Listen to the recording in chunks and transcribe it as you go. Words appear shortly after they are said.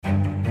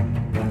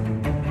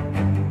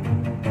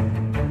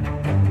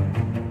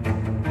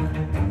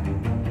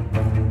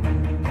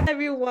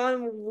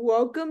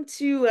welcome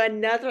to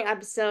another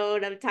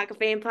episode of Taco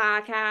Fan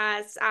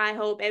Podcast. I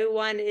hope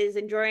everyone is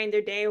enjoying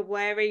their day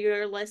wherever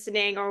you're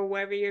listening or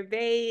wherever you're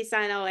based.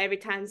 I know every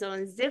time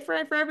zone is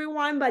different for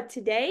everyone, but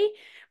today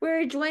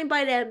we're joined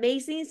by the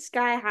amazing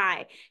Sky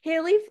High.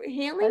 Hailing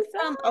What's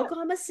from up?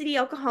 Oklahoma City,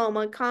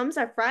 Oklahoma, comes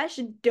a fresh,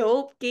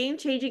 dope,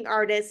 game-changing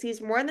artist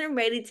who's more than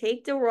ready to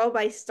take the world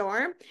by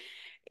storm.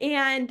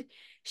 And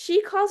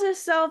she calls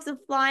herself the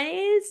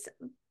flyest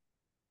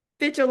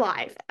bitch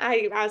alive.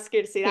 I was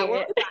scared to say that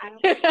word. Period. I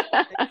don't think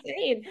it's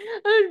insane.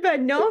 But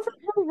known for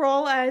her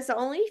role as the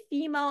only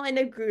female in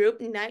the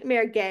group,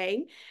 Nightmare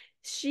Gang,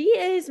 she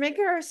is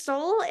making her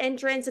solo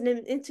entrance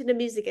into the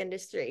music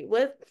industry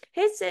with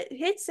hits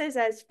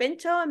as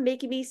Finto and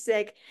Making Me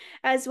Sick,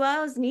 as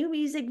well as new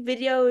music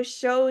videos,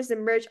 shows,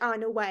 and merch on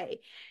the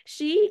way.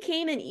 She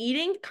came in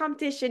eating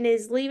competition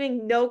is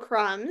leaving no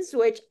crumbs,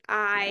 which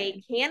I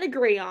Right. can't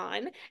agree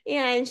on.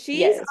 And she's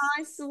Yes.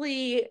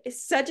 honestly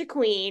such a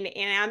queen,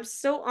 and I'm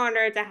so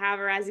honored to have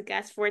her as a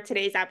guest for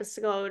today's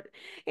episode.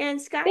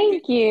 And Sky, thank you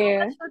Thank so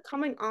much you. for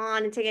coming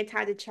on and taking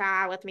time to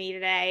chat with me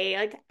today.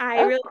 Like,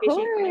 I Of really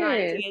appreciate you coming on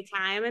and course. taking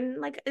time, and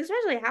like,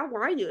 especially how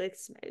are you,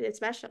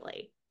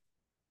 especially?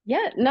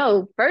 Yeah,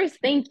 no, first,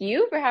 thank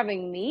you for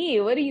having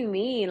me. What do you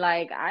mean?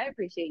 Like, I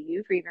appreciate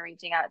you for even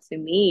reaching out to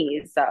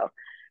me. So,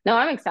 no,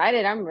 I'm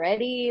excited. I'm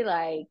ready.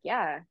 Like,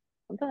 yeah,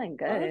 I'm feeling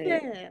Love good.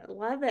 it.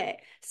 Love it.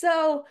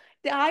 So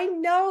I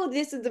know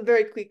this is a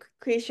very quick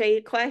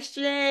cliche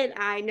question.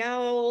 I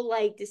know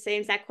like the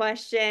same exact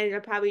question.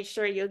 I'm probably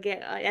sure you'll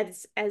get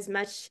as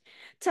much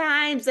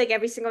times like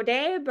every single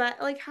day, but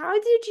like how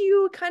did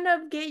you kind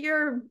of get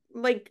your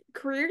like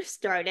career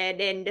started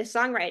in the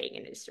songwriting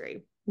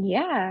industry?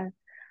 Yeah.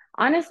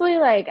 Honestly,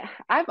 like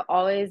I've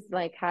always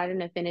like had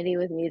an affinity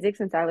with music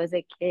since I was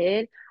a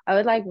kid. I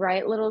would like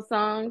write little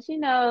songs,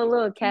 a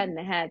little cat in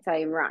the hat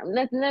type rhyme.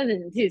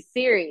 Nothing too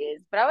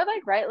serious, but I would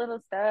like write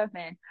little stuff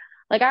and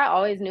like I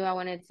always knew I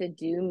wanted to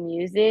do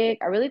music.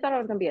 I really thought I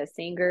was gonna be a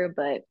singer,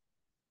 but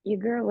your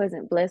girl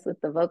wasn't blessed with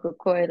the vocal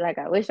cord like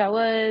I wish I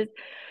was.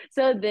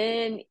 So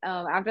then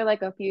after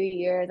like a few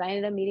years, I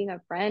ended up meeting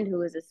a friend who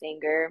was a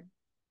singer.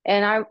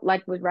 And I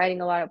like was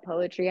writing a lot of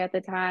poetry at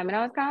the time. And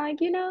I was kind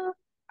of like,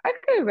 I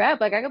could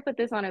rap, like I could put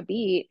this on a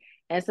beat.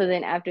 And so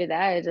then after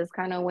that, it just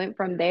kind of went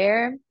from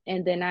there.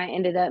 And then I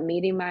ended up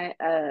meeting my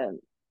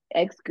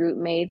ex group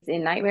mates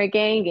in Nightmare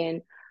Gang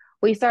and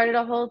we started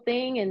a whole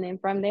thing. And then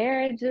from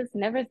there, it just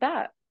never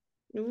stopped.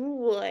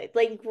 Ooh, like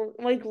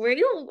were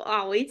you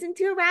always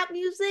into rap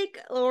music,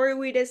 or were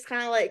we just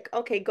kind of like,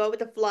 okay, go with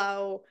the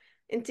flow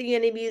into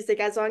any music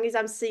as long as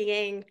I'm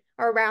singing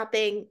or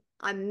rapping,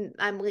 I'm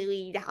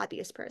really the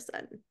happiest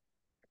person.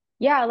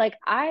 Yeah, like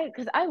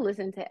cause I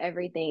listen to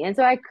everything. And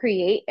so I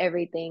create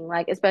everything.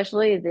 Like,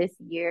 especially this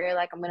year,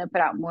 like I'm gonna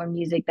put out more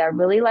music that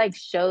really like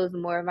shows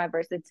more of my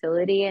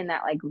versatility and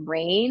that like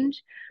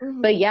range.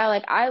 But Hmm. yeah,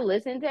 like I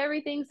listen to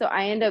everything, so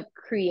I end up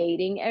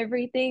creating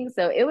everything.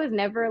 So it was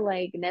never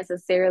like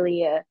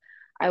necessarily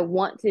I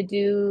want to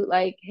do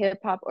like hip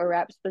hop or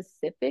rap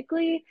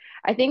specifically.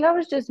 I think I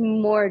was just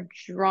more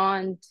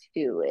drawn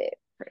to it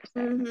per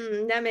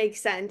se. That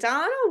makes sense. I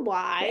don't know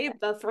why, Yeah.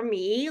 but for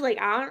me, like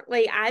I don't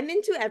like I'm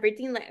into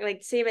everything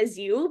like same as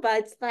you, but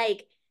it's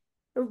like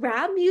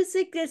rap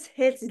music just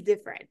hits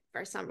different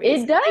for some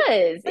reason. It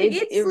does. Like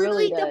It it's really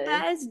literally the does.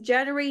 best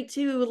generate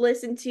to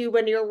listen to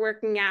when you're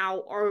working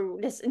out or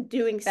just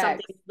doing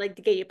something Facts. like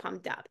to get you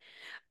pumped up.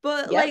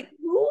 But like Yep.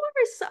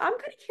 I'm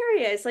kind of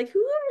curious, like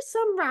who are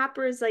some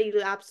rappers that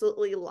you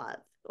absolutely love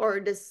or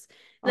just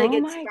like Oh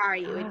my inspire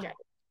you in God. general?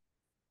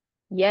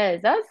 Yes,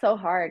 that's so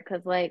hard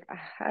because like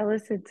I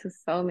listen to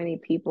so many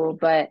people,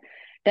 but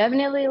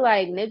definitely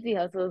like Nipsey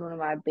Hussle is one of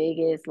my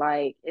biggest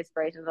like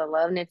inspirations. I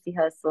love Nipsey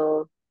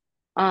Hussle.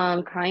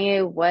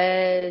 Kanye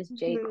West,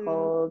 J. Hmm.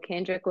 Cole,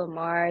 Kendrick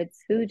Lamar,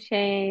 Two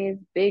Chainz,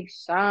 Big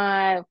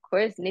Sean, of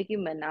course, Nicki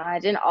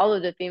Minaj, and all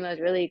of the females,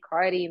 really,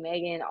 Cardi,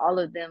 Megan, all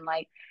of them.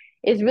 Like,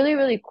 it's really,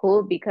 really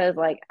cool because,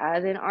 like,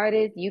 as an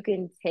artist, you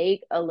can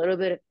take a little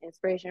bit of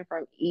inspiration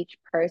from each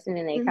person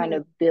and they kind Hmm.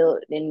 of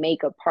build and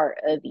make a part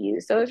of you.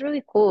 So it's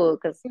really cool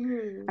because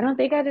I Hmm. don't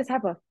think I just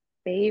have a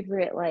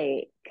favorite,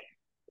 like,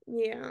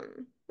 Yeah.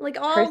 Like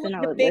all person like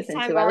I the would big listen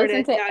time to. I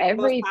listen artists to that are the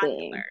most everything.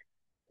 popular.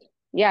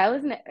 Yeah, I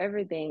listen to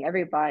everything,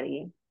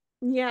 everybody.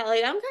 Yeah,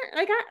 like I'm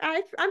kind of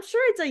like I'm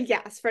sure it's a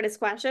yes for this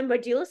question,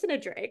 but do you listen to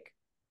Drake?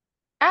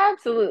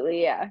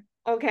 Absolutely, yeah.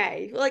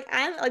 Okay, like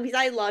I'm like because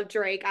I love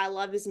Drake, I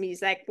love his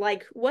music.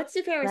 Like, what's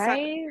your favorite song of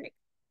Right? Drake?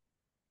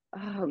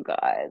 Oh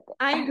God.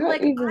 I I'm don't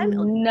like even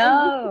and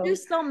know.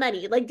 there's so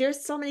many like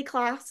there's so many It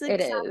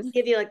classics I is. can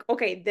give you like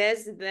okay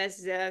this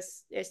there's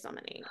so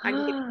many I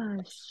can give you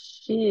a list.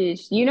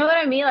 Sheesh. You know what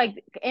I mean?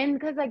 Like, and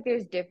because like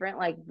there's different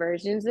like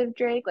versions of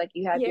Drake. Like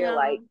you have your Yeah.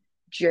 like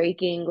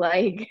Draking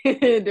like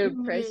Mhm.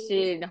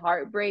 depression,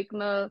 heartbreak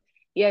mode.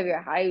 You have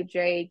your hype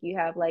Drake. You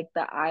have like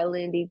the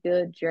islandy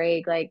feel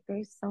Drake. Like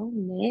there's so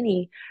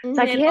many.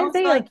 So I And can't also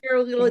say like a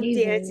your little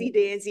favorite.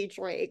 dancey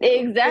Drake like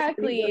those are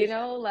Exactly, really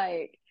good.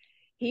 like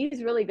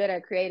he's really good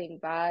at creating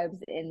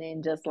vibes and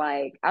then just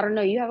like I don't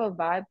know, you have a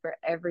vibe for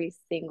every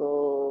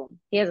single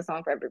he has a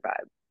song for every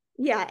vibe.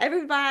 Yeah,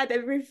 every vibe,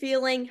 every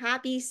feeling,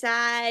 happy,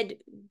 sad,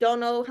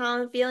 don't know how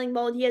I'm feeling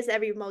mode. He has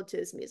every mode to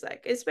his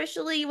music,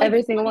 especially like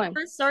Every when single he one.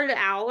 first started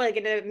out, like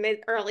in the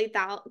mid early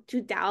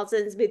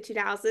 2000s, mid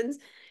 2000s.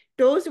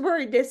 Those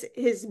were this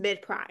his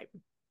mid prime.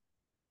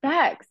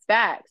 Facts,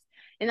 facts.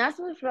 And that's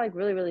what's like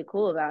really, really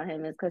cool about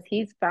him is because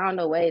he's found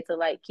a way to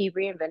like keep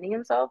reinventing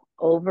himself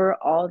over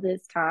all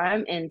this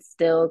time and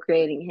still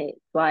creating hits.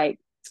 Like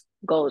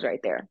goals right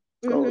there.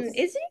 Goals.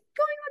 Is he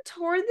going on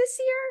tour this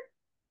year?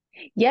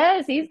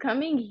 Yes, he's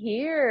coming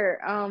here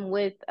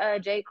with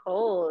J.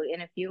 Cole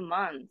in a few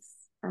months.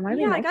 Or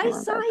maybe Yeah, like next I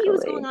month saw he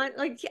was going actually. on,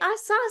 like I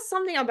saw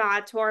something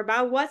about a tour, but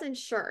I wasn't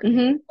sure.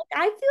 Hmm. Like,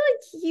 I feel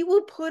like he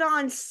would put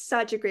on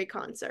such a great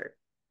concert.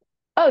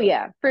 Oh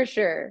yeah, for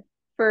sure.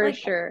 For Like,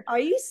 sure. are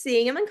you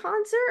seeing him in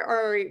concert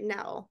or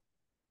no?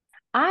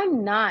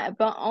 I'm not,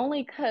 but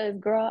only because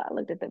girl, I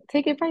looked at the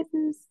ticket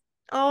prices.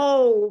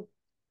 Oh,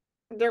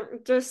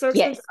 they're so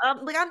expensive. Yes.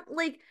 Like I'm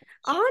like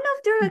I don't know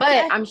if they're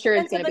But as I'm sure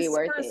it's expensive gonna be as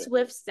worth for it.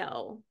 Swifts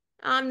though.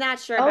 I'm not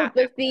sure Oh, about that.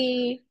 but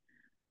see,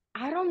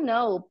 I don't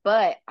know,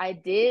 but I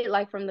did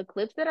like from the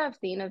clips that I've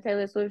seen of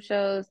Taylor Swift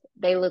shows,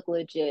 they look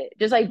legit.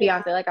 Just like Yeah.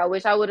 Beyonce. Like I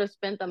wish I would have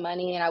spent the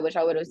money and I wish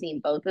I would have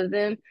seen both of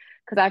them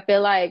because I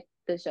feel like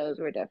the shows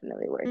were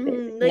definitely worth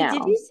it. Like,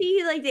 did you Now,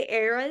 see like the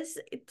Eras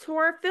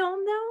tour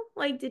film though?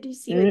 Like, did you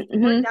see like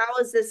what hmm, that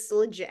was this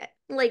legit?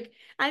 Like,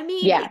 I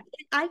mean, yeah,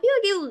 I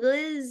feel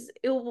like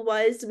it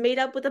was made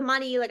up with the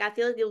money. Like, I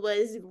feel like it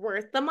was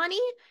worth the money,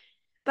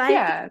 but I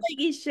feel yeah,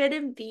 like it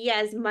shouldn't be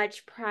as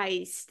much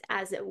priced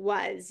as it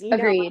was. You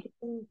know? agreed.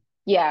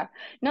 Yeah,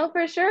 no,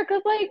 for sure.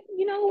 Cause like,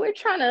 we're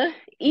trying to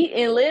eat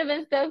and live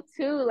and stuff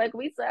too. Like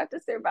we still have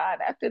to survive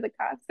after the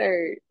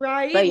concert.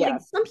 Right? But Like yeah,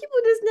 some people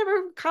just never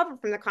recover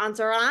from the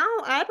concert.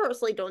 I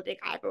personally don't think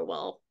I ever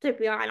will, to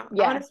be yeah,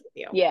 honest with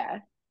you. yeah,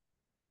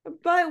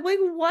 But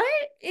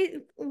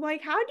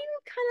like how do you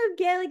kind of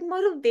get like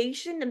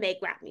motivation to make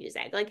rap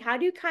music? Like how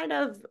do you kind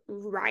of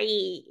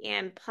write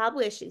and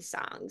publish these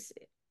songs?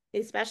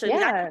 Especially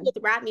because I know yeah.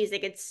 with rap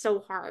music it's so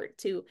hard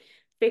to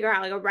figure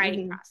out like a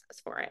writing Hmm.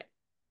 process for it.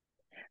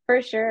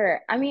 For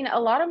sure. I mean, a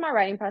lot of my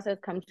writing process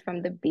comes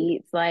from the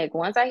beats. Like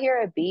once I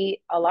hear a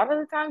beat, a lot of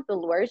the times the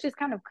words just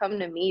kind of come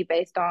to me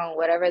based on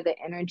whatever the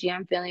energy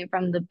I'm feeling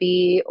from the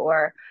beat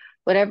or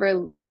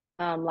whatever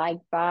like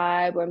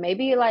vibe or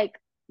maybe like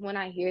when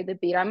I hear the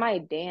beat, I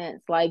might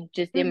dance like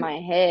just in my Mhm.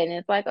 head and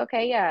it's like,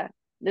 okay, yeah,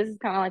 this is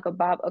kind of like a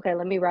bop. Okay,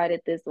 let me write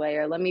it this way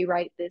or let me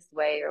write this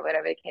way or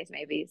whatever the case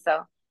may be.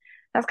 So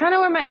that's kind of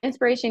where my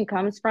inspiration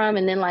comes from.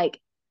 And then like,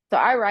 so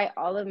I write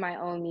all of my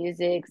own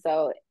music.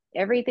 So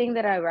everything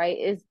that I write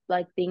is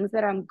like things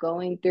that I'm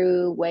going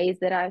through, ways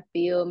that I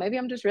feel. Maybe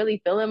I'm just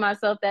really feeling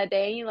myself that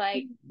day. And you're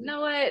like, you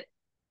know what?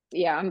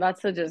 Yeah, I'm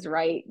about to just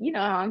write,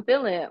 how I'm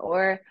feeling.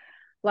 Or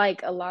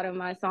like a lot of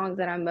my songs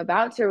that I'm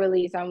about to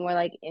release are more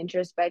like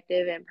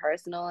introspective and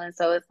personal. And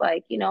so it's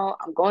like,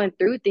 I'm going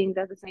through things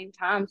at the same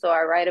time. So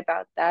I write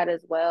about that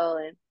as well.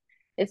 And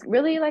it's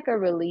really like a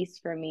release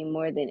for me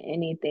more than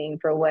anything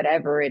for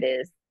whatever it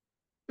is.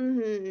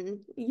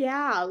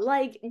 Yeah,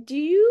 like do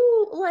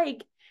you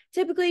like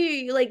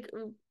typically like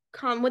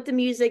come with the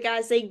music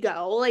as they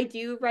go? Like do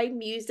you write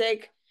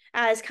music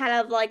as kind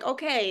of like,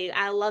 okay,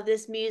 I love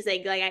this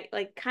music. Like I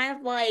like kind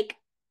of like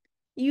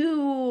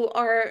you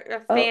are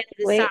a fan Oh, of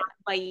the song, wait.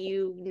 but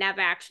you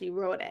never actually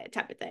wrote it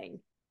type of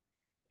thing.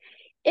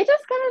 It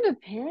just kind of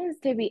depends,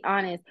 to be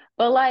honest.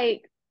 But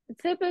like,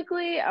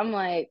 typically, I'm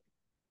like,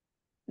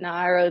 nah,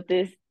 I wrote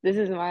this. This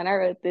is mine. I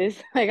wrote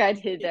this. Like, I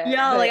did that.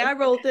 Yeah, like But I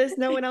wrote this,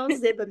 no one else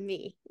did but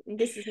me.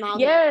 This is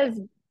not me. yes,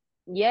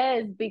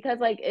 yes, because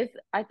like,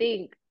 I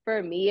think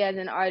for me as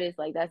an artist,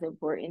 like, that's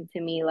important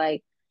to me.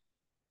 Like,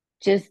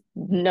 just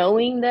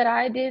knowing that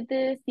I did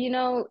this,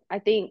 I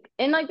think,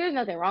 and like, there's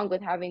nothing wrong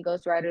with having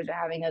ghostwriters or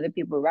having other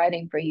people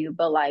writing for you,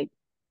 but like,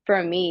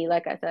 for me,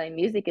 like I said,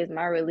 music is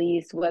my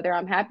release, whether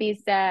I'm happy,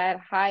 sad,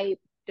 hype,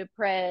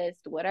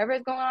 depressed,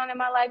 whatever's going on in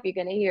my life, you're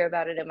gonna hear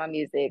about it in my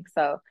music.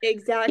 So,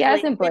 yeah,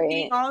 it's Exactly. Maybe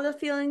important. all the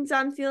feelings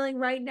I'm feeling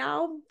right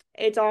now,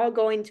 it's all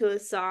going to a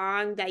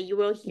song that you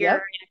will hear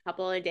Yep, in a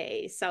couple of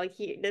days. So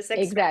here, just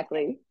expect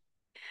it. exactly.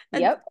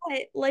 And Yep,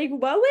 but, like,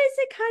 what was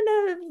it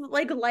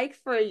kind of like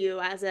for you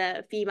as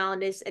a female in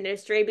this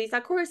industry? Because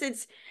of course,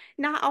 it's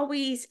not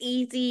always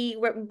easy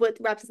with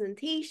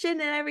representation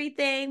and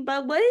everything.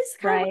 But what is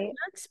kind of right.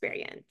 your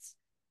experience?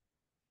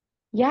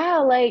 Yeah,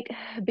 like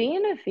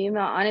being a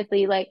female,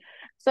 honestly, like,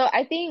 so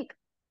I think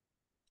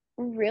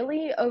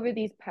really over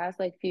these past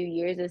like few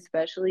years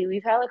especially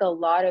we've had like a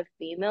lot of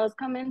females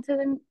come into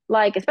the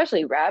like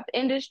especially rap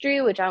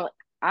industry which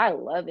I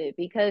love it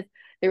because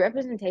the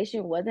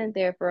representation wasn't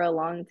there for a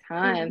long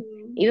time.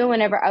 Hmm. Even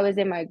whenever I was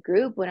in my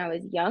group when I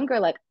was younger,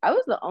 like I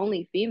was the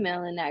only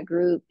female in that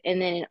group,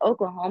 and then in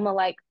Oklahoma,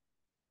 like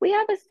we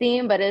have a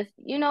scene but it's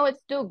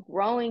still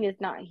growing,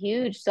 it's not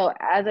huge. So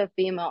as a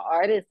female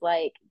artist,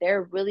 like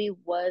there really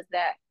was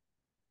that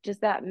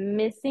just that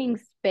missing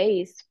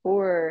space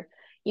for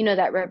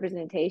that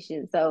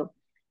representation. So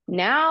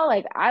now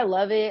like I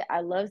love it.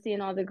 I love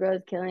seeing all the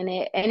girls killing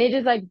it. And it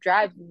just like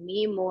drives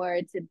me more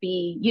to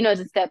be,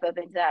 to step up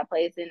into that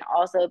place and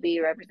also be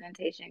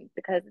representation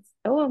because it's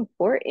so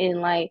important.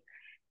 Like,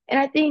 and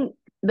I think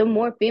the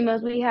more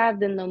females we have,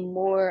 then the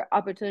more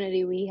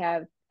opportunity we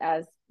have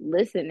as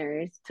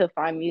listeners to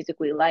find music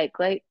we like.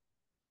 Like,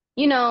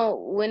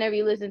 whenever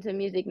you listen to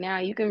music now,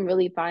 you can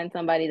really find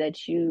somebody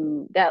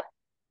that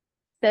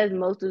says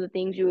most of the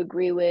things you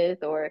agree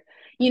with, or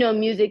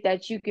music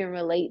that you can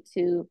relate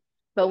to.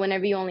 But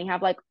whenever you only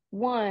have like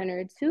one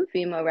or two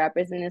female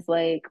rappers, and it's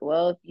like,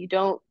 well, if you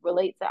don't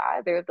relate to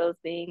either of those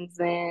things,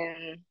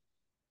 then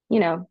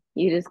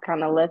you just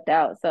kind of left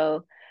out.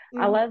 So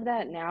I Mhm. love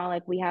that now,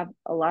 like we have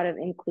a lot of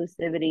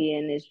inclusivity,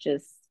 and it's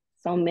just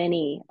so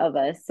many of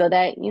us, so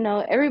that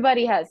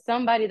everybody has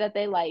somebody that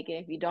they like. And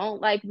if you don't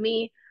like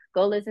me,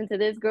 go listen to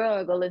this girl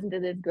or go listen to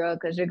this girl,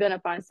 because you're gonna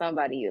find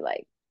somebody you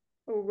like.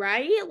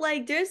 Right?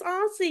 Like, there's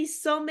honestly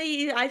so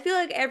many. I feel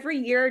like every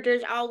year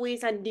there's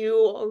always a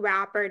new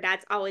rapper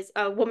that's always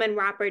a woman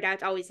rapper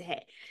that's always a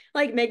hit.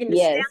 Like Megan Thee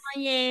Yes.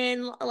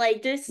 Stallion.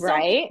 Like, there's so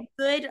many Right.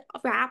 good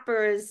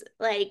rappers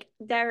like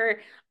that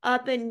are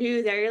up and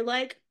new that you're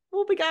like,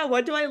 oh my God,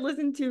 what do I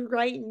listen to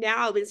right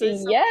now? Because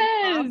there's so many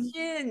Yes.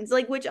 options.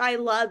 Like, which I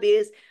love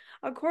is,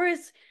 of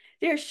course,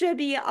 there should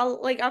be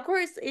of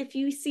course, if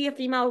you see a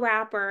female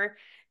rapper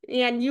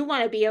and you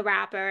want to be a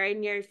rapper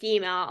and you're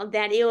female,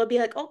 then it will be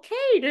like,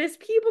 okay, there's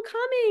people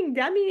coming.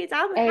 That means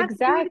I would have to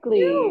do it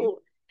Exactly. too.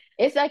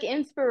 It's like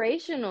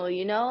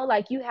inspirational,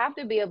 like you have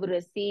to be able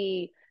to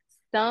see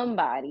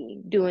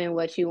somebody doing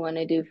what you want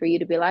to do for you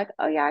to be like,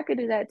 oh yeah, I could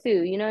do that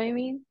too. You know what I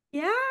mean?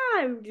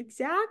 Yeah,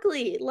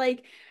 exactly.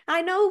 Like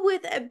I know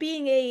with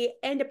being a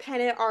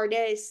independent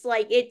artist,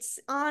 like it's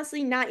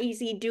honestly not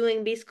easy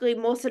doing basically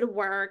most of the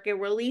work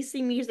and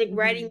releasing music,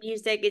 writing Mhm.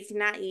 music, it's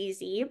not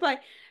easy. But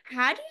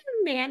how do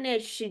you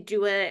manage to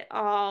do it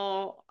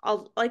all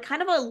like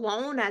kind of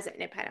alone as an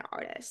independent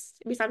artist?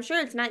 Because I'm sure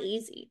it's not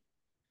easy.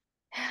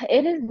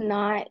 It is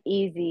not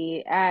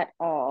easy at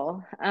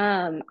all.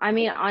 I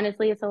mean,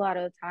 honestly, it's a lot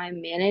of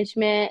time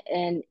management,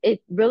 and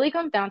it really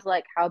comes down to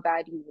like how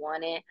bad you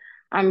want it.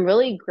 I'm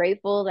really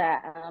grateful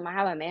that I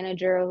have a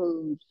manager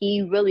who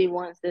he really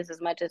wants this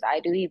as much as I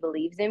do. He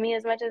believes in me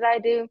as much as I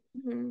do.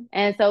 Mhm.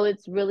 And so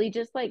it's really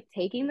just like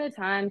taking the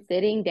time,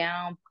 sitting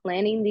down,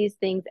 planning these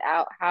things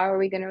out. How are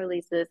we going to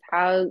release this?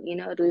 How,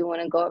 do we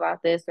want to go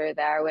about this or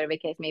that or whatever the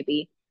case may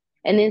be?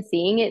 And then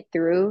seeing it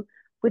through,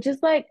 which is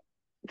like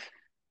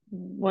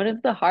one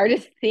of the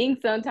hardest things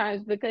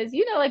sometimes because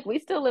like we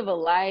still live a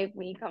life.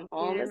 When you come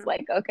home, it's Yeah.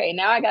 like, okay,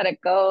 now I gotta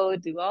go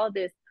do all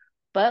this.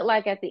 But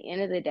like at the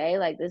end of the day,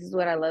 like this is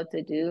what I love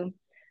to do.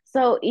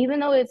 So even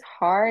though it's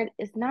hard,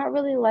 it's not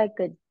really like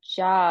a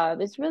job.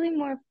 It's really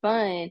more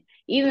fun,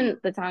 even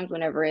the times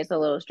whenever it's a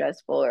little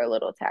stressful or a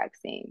little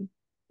taxing.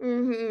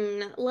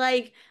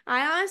 Like,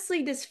 I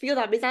honestly just feel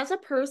that because as a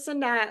person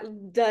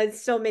that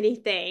does so many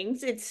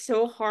things, it's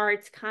so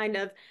hard to kind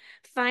of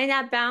find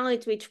that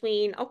balance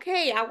between,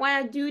 okay, I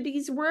want to do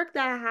these work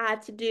that I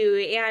had to do,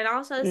 and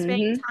also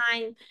spend Mm-hmm.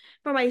 time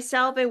for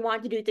myself and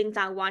want to do things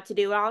I want to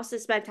do. I also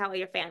spend time with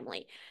your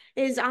family.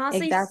 Is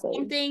honestly Exactly.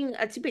 something,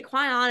 to be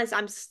quite honest,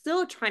 I'm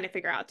still trying to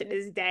figure out to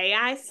this day.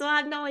 I still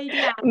have no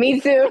idea. Me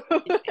too.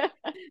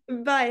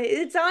 But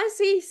it's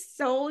honestly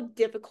so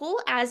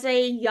difficult as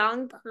a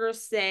young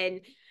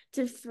person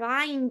to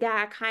find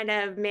that kind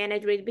of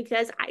management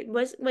because I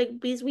was like,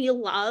 because we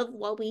love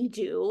what we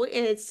do,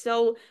 and it's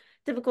so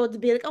difficult to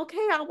be like,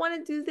 okay, I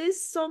want to do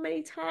this so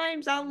many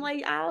times. I'm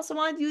like, I also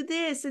want to do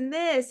this and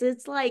this.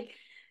 It's like,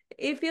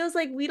 it feels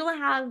like we don't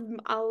have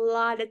a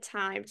lot of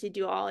time to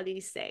do all of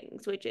these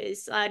things, which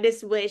is, I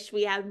just wish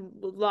we had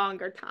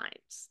longer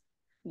times.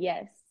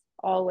 Yes,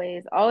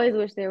 always, always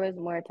wish there was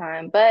more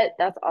time. But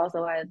that's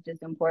also why it's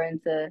just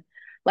important to,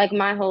 like,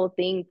 my whole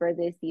thing for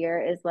this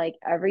year is like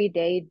every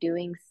day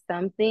doing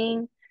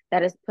something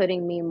that is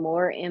putting me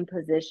more in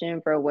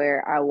position for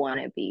where I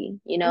want to be.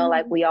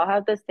 Like we all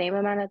have the same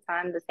amount of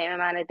time, the same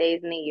amount of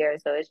days in the year.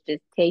 So it's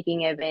just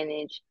taking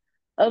advantage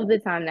of the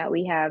time that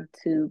we have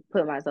to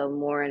put myself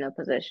more in a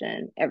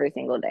position every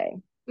single day.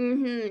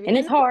 And And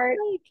it's hard,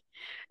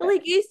 but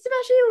like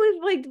especially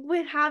with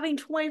with having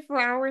 24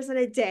 hours in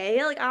a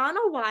day, like I don't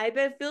know why, but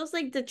it feels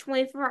like the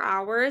 24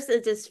 hours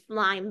is just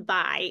flying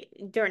by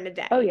during the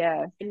oh day.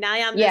 yeah. And now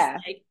I'm just Yeah.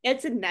 like,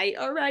 it's a night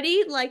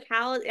already. Like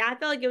how I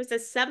felt like it was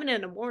just 7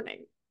 in the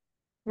morning.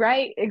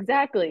 Right,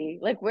 exactly.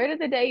 Like, where did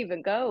the day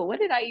even go? What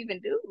did I even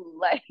do?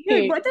 Like, You're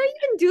like, what did I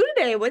even do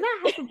today? What did I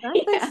have for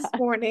breakfast yeah, this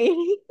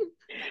morning?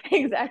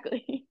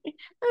 exactly.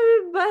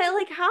 But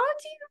like how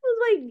do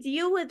you like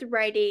deal with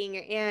writing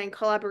and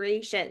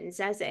collaborations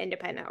as an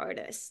independent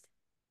artist?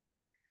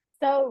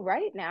 So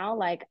right now,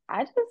 like,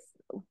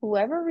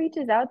 whoever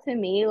reaches out to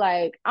me,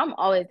 like, I'm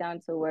always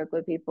down to work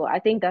with people. I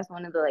think that's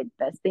one of the like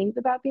best things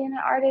about being an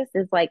artist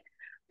is like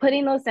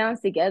putting those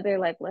sounds together.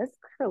 Like, let's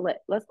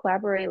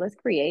collaborate, let's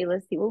create,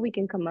 let's see what we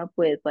can come up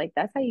with. Like,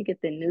 that's how you get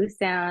the new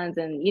sounds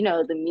and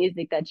the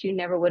music that you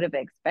never would have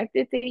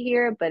expected to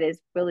hear, but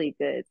it's really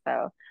good.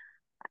 So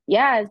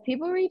Yeah, as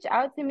people reach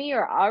out to me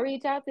or I'll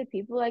reach out to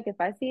people, like if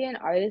I see an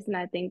artist and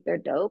I think they're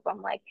dope,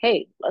 I'm like,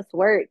 hey, let's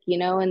work,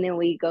 and then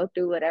we go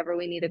through whatever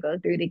we need to go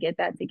through to get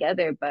that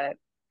together. But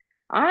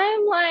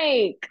I'm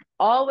like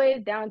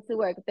always down to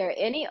work. If there are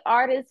any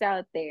artists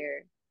out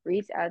there,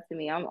 reach out to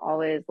me. I'm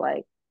always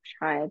like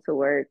trying to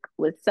work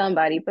with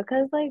somebody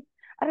because like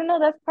I don't know,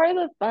 that's part of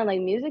the fun.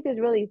 Like music is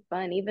really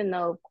fun, even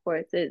though of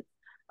course it's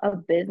a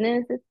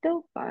business, it's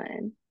still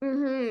fun.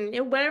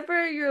 And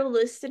whatever you're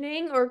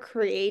listening or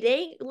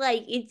creating,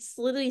 like it's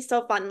literally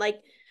so fun.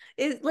 Like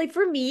it's like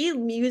for me,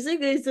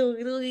 music is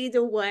literally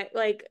the what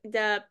like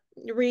the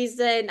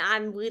reason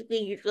I'm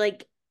literally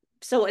like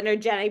so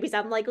energetic because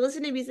I'm like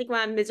listening to music when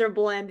I'm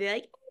miserable and be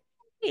like,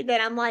 hey, then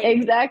I'm like,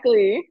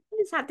 Exactly. I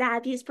just have the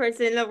happiest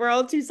person in the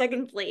world 2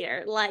 seconds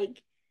later.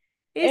 Like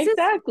it's just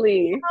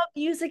Exactly. how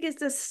music is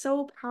just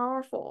so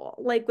powerful,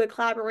 like with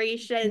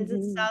collaborations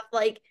and Mhm. stuff.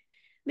 Like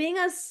being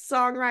a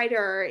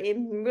songwriter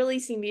and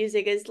releasing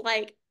music is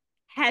like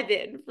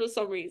heaven for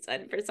some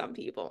reason for some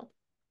people.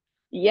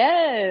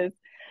 Yes.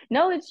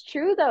 No, it's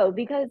true though,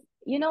 because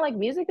like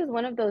music is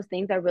one of those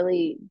things that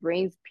really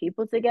brings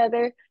people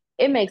together.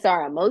 It makes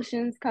our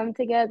emotions come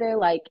together.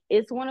 Like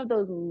it's one of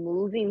those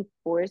moving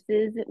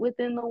forces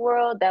within the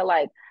world that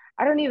like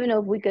I don't even know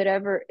if we could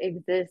ever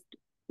exist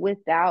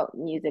without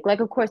music. Like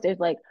of course there's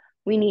like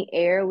we need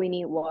air, we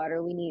need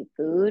water, we need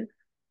food,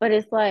 but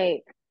it's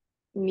like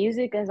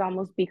music has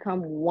almost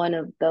become one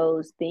of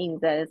those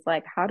things that it's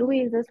like, how do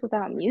we exist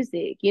without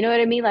music? You know what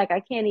I mean? Like,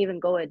 I can't even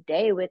go a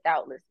day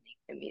without listening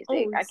to music.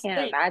 Oh, I can't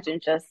sick. imagine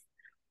just,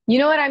 you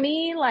know what I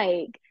mean?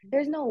 Like,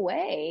 there's no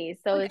way.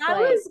 So Like it's I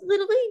like, was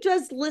literally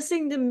just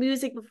listening to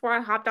music before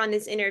I hopped on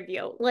this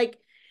interview. Like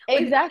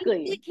I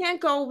exactly. can't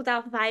go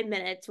without 5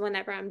 minutes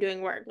whenever I'm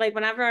doing work. Like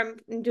whenever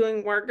I'm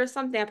doing work or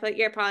something, I put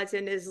earpods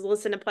in is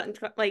listen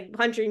to like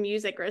country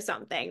music or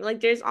something. Like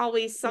there's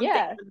always something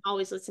Yeah, I'm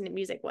always listening to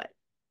music with.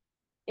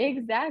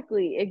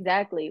 exactly.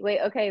 Exactly. Wait,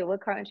 okay.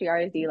 What country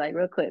artist do you like?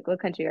 Real quick. What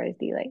country artist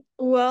do you like?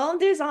 Well,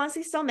 there's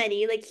honestly so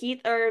many, like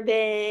Keith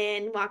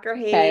Urban, Walker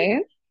Hayes,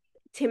 Okay.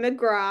 Tim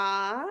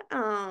McGraw,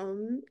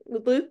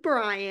 Luke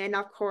Bryan,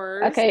 of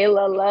course. Okay.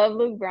 Love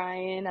Luke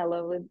Bryan. I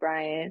love Luke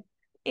Bryan.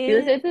 Do you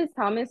And listen to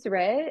Thomas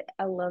Rhett?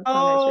 I love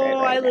Thomas Rhett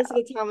oh, I right listen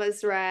now. to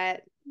Thomas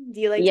Rhett.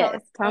 Do you like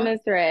Thomas Yes, Rhett? Thomas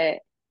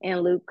Rhett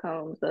and Luke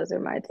Combs. Those are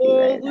my two Oh,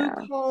 right Luke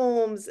now.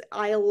 Holmes.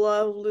 I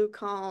love Luke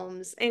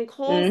Holmes. And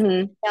Cole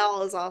Hmm.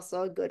 Bell is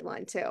also a good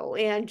one too.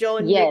 And Joe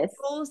Yes.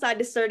 Nichols, I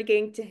just started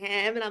getting to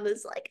him and I'm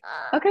just like,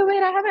 Okay,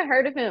 wait, I haven't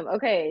heard of him.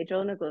 Okay,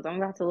 Joel Nichols. I'm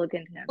about to look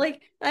into him.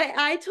 like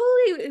I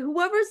totally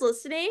whoever's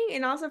listening,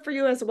 and also for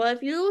you as well,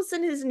 if you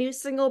listen to his new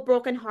single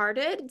Broken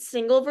Hearted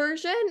single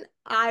version,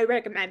 I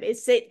recommend it.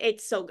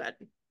 It's so good.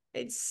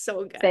 It's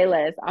so Say good.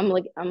 less. I'm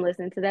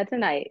listening to that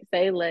tonight.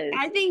 Say less.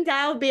 I think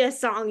that'll be a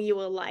song you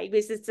will like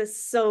because it's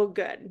just so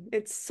good.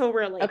 It's so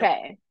relatable.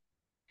 Okay.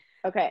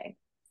 Okay.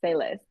 Say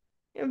less.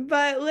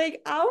 But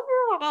like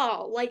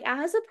overall, like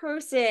as a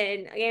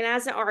person and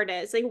as an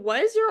artist, like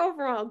what is your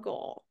overall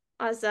goal?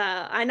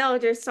 I know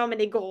there's so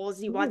many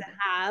goals you want Ooh. to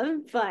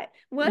have, but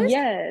what is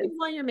Yes.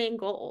 one of your main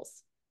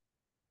goals?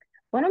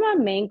 One of my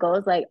main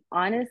goals, like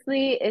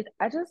honestly, is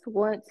I just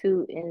want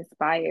to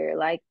inspire.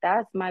 Like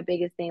that's my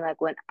biggest thing.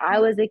 Like when I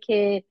was a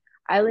kid,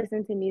 I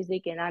listened to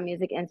music and that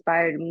music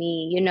inspired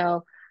me,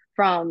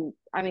 from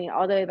I mean,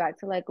 all the way back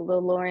to like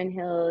Lil Lauren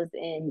Hills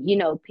and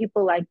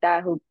people like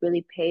that who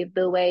really paved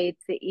the way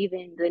to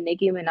even the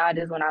Nicki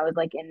Minaj's when I was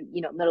like in,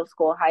 middle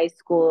school, high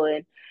school,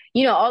 and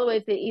all the way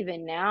to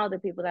even now, the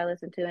people that I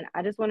listen to. And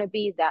I just want to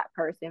be that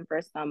person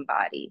for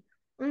somebody.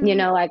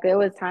 Mhm. Like there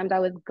was times I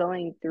was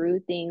going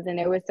through things and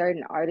there were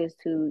certain artists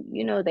who,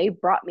 they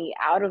brought me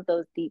out of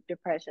those deep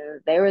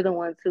depressions. They were the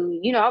ones who,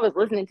 I was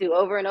listening to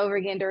over and over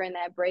again during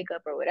that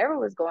breakup or whatever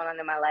was going on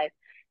in my life.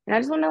 And I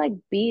just want to like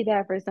be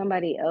that for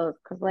somebody else.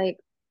 Cause like,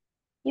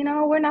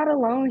 we're not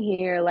alone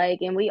here. Like,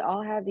 and we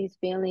all have these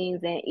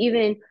feelings. And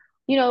even,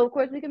 of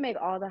course, we can make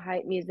all the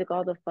hype music,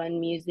 all the fun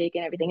music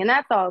and everything. And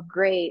that's all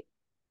great.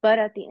 But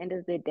at the end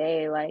of the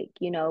day, like,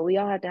 we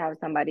all have to have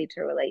somebody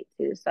to relate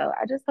to. So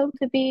I just hope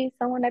to be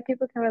someone that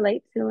people can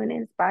relate to and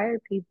inspire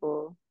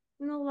people.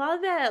 I love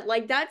it.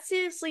 Like that's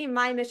seriously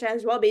my mission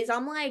as well, because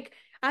I'm like,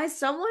 as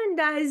someone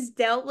that has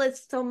dealt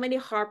with so many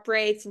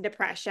heartbreaks and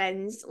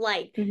depressions,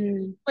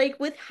 Hmm. like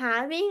with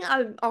having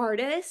an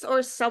artist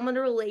or someone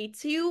to relate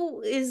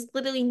to is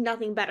literally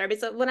nothing better.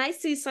 Because when I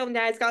see someone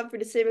that has gone through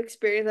the same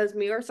experience as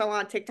me or someone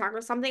on TikTok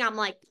or something, I'm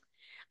like,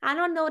 I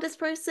don't know this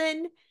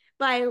person,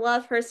 but I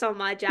love her so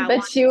much. I want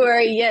But you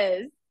are,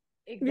 yes,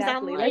 because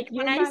I'm exactly. Like like,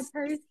 when you're I my see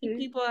person.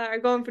 people are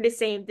going for the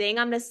same thing,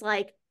 I'm just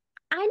like,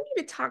 I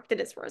need to talk to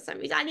this person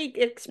because I need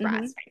to express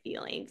Hmm. my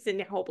feelings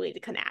and hopefully to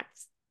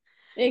connect.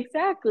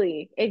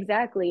 Exactly,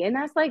 exactly. And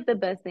that's like the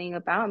best thing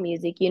about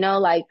music,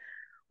 like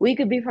we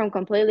could be from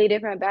completely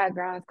different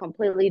backgrounds,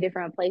 completely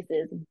different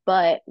places,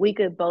 but we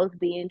could both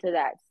be into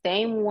that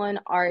same one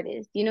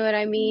artist. You know what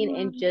I mean?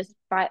 And Mhm. just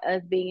by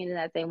us being into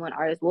that same one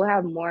artist, we'll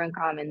have more in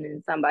common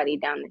than somebody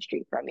down the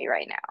street from me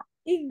right now.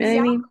 You know what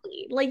I mean?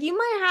 Exactly. Like you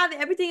might have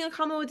everything in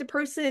common with the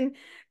person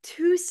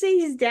 2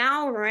 states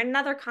down or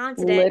another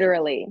continent.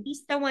 Literally. You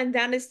see someone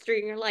down the street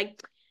and you're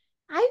like,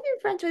 I've been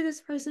friends with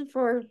this person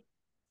for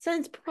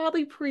since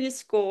probably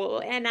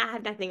preschool and I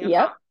have nothing in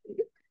common.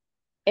 Yep.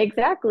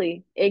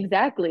 Exactly.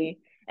 Exactly.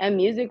 And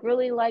music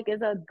really like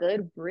is a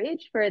good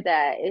bridge for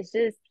that. It's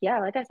just, yeah,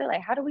 like I said,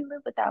 like how do we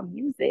live without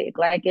music?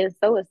 Like it's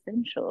so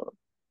essential.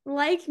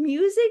 Like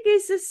music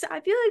is just, I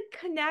feel like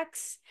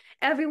connects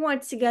everyone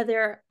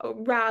together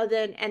rather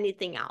than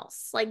anything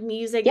else. Like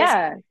music just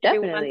Yeah,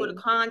 everyone go to definitely.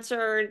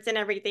 concerts and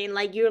everything.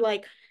 Like you're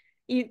like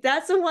you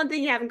that's the one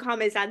thing you have in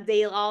common is that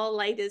they all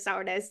like this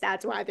artist.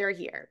 That's why they're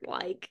here.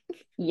 Like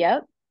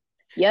Yep.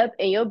 Yep.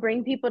 And you'll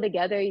bring people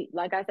together.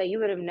 Like I said, you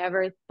would have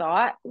never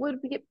thought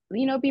would be,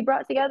 be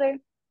brought together,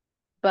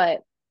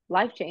 but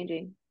life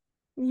changing.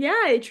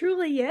 yeah, it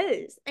truly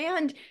is.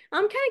 And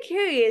I'm kind of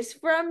curious,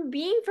 from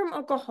being from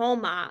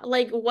Oklahoma,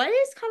 like what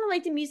is kind of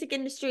like the music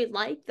industry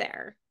like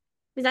there?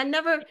 Because I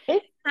never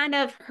It's, kind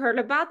of heard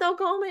about the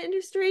Oklahoma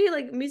industry,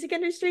 like music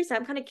industry, so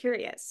I'm kind of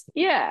curious.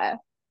 yeah.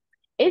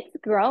 It's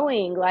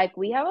growing. Like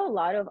we have a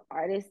lot of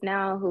artists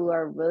now who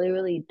are really,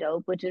 really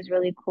dope, which is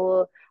really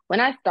cool. When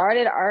I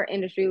started, our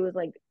industry was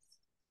like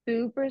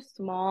super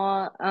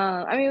small.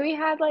 I mean, we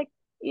had like,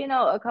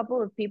 a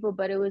couple of people,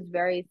 but it was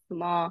very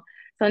small.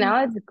 So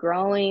now it's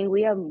growing.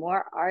 We have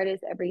more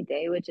artists every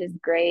day, which is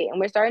great. And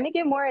we're starting to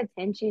get more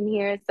attention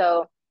here.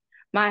 So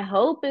my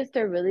hope is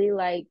to really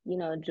like,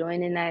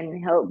 join in that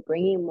and help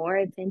bringing more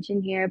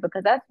attention here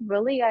because that's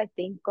really, I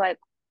think, like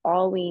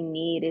all we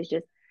need is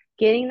just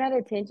getting that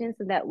attention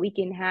so that we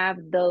can have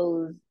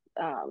those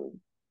um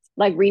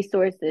like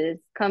resources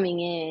coming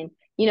in,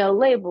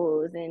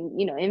 labels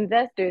and,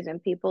 investors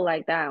and people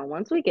like that. And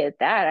once we get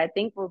that, I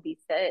think we'll be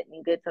set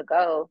and good to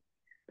go.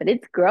 But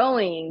it's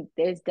growing.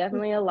 There's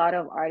definitely a lot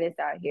of artists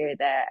out here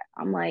that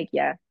I'm like,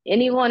 yeah,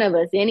 any one of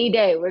us, any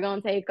day, we're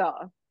gonna take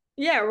off.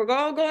 Yeah, we're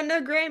all going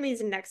to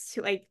Grammys in next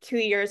like 2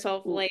 years, L-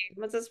 hopefully.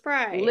 What's a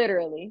surprise?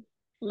 Literally,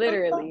 Um,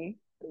 literally.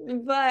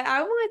 But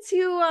I want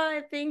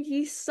to thank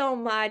you so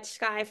much,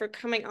 Sky, for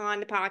coming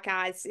on the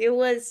podcast. It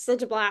was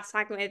such a blast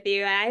talking with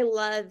you. I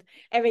love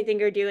everything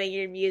you're doing,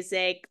 your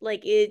music.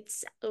 Like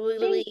it's Thank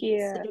literally such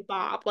you. a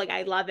bop. Like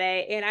I love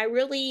it. And I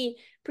really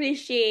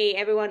appreciate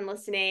everyone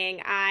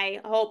listening.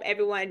 I hope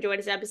everyone enjoyed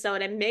this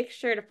episode and make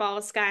sure to follow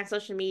Sky on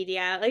social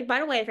media. Like, by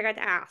the way, I forgot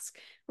to ask,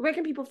 where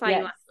can people find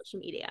you on Yes. social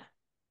media?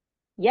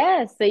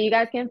 Yes. So you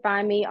guys can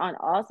find me on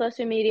all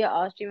social media,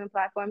 all streaming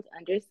platforms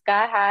under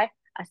Sky High.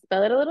 I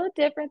spell it a little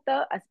different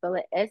though. I spell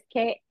it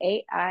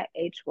Skaihy.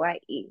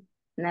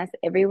 And that's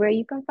everywhere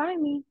you can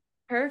find me.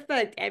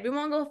 Perfect.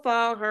 Everyone go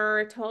follow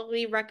her.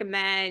 Totally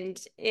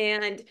recommend.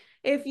 And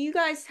if you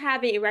guys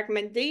have any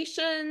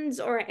recommendations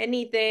or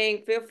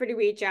anything, feel free to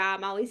reach out.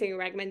 I'm always taking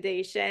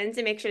recommendations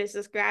and make sure to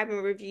subscribe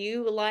and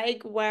review,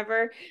 like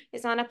whoever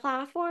is on a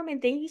platform.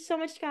 And thank you so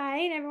much, Sky,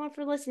 and everyone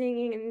for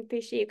listening and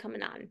appreciate you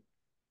coming on.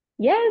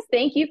 Yes,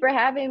 thank you for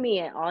having me.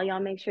 And all y'all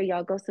make sure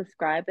y'all go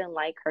subscribe and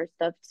like her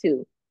stuff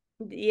too.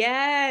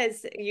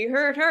 Yes, you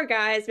heard her,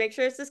 guys. Make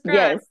sure to subscribe,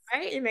 Yes.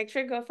 right? And make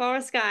sure to go follow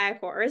Sky, of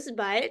course.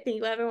 But thank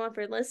you everyone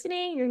for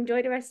listening.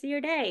 Enjoy the rest of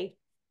your day.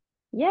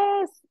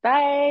 Yes.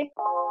 Bye.